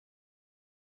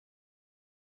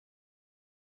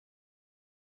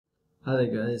Hi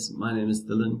there guys, my name is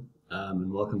Dylan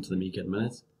and welcome to the Mecad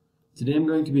Minute. Today I'm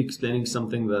going to be explaining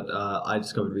something that I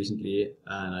discovered recently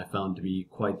and I found to be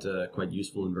quite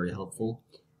useful and very helpful.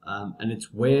 And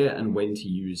it's where and when to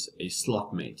use a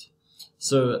slot mate.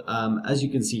 So as you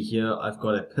can see here, I've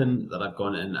got a pin that I've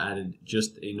gone and added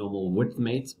just a normal width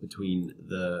mate between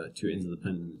the two ends of the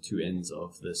pin and the two ends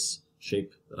of this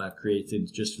shape that I've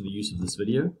created just for the use of this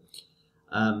video.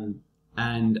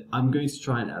 And I'm going to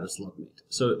try and add a slot mate.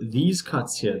 So these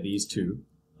cuts here, these two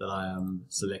that I am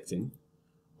selecting,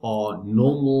 are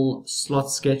normal slot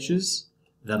sketches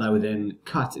that I would then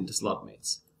cut into slot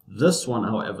mates. This one,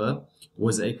 however,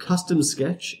 was a custom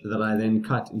sketch that I then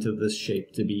cut into this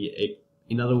shape to be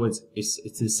a, in other words, it's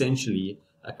essentially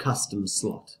a custom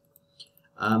slot.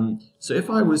 So if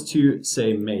I was to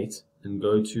say mate and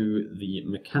go to the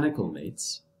mechanical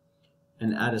mates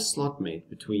and add a slot mate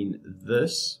between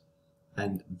this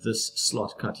and this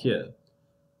slot cut here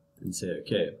and say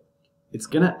okay, it's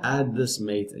gonna add this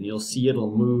mate and you'll see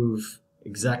it'll move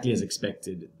exactly as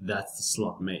expected. That's the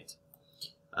slot mate.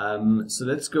 So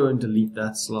let's go and delete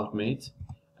that slot mate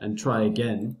and try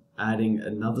again adding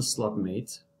another slot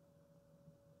mate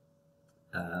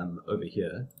over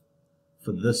here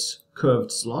for this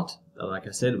curved slot that, like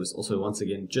I said, was also once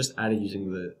again just added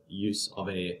using the use of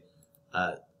a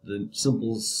the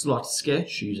simple slot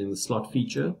sketch using the slot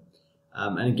feature.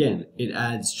 And again, it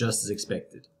adds just as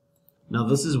expected. Now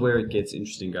this is where it gets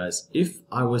interesting, guys. If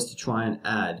I was to try and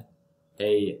add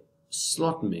a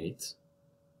slot mate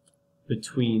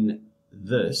between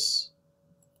this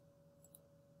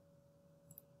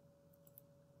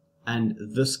and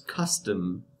this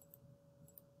custom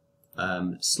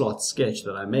slot sketch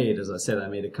that I made, as I said, I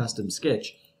made a custom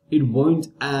sketch, it won't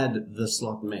add the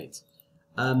slot mate.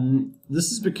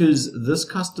 This is because this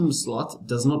custom slot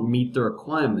does not meet the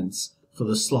requirements for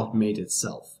the slot mate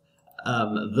itself.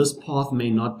 This path may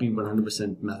not be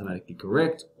 100% mathematically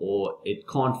correct, or it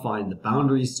can't find the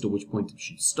boundaries to which point it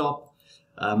should stop,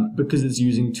 because it's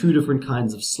using two different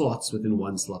kinds of slots within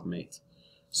one slot mate.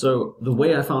 So the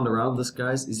way I found around this,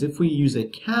 guys, is if we use a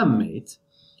cam mate,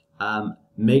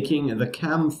 making the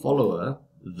cam follower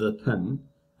the pin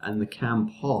and the cam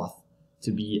path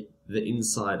to be the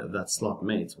inside of that slot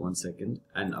mate. One second,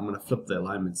 and I'm going to flip the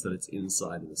alignments that it's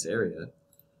inside in this area,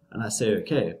 and I say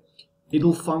okay,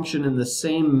 it'll function in the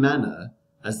same manner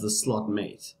as the slot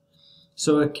mate.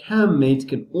 So a cam mate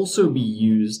can also be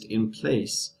used in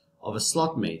place of a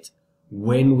slot mate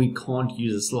when we can't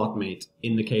use a slot mate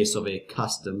in the case of a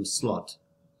custom slot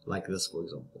like this, for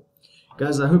example.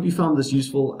 Guys, I hope you found this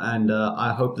useful, and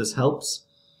I hope this helps.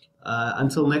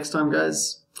 Until next time,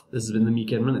 guys, this has been the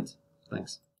Mecad Minute.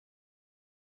 Thanks.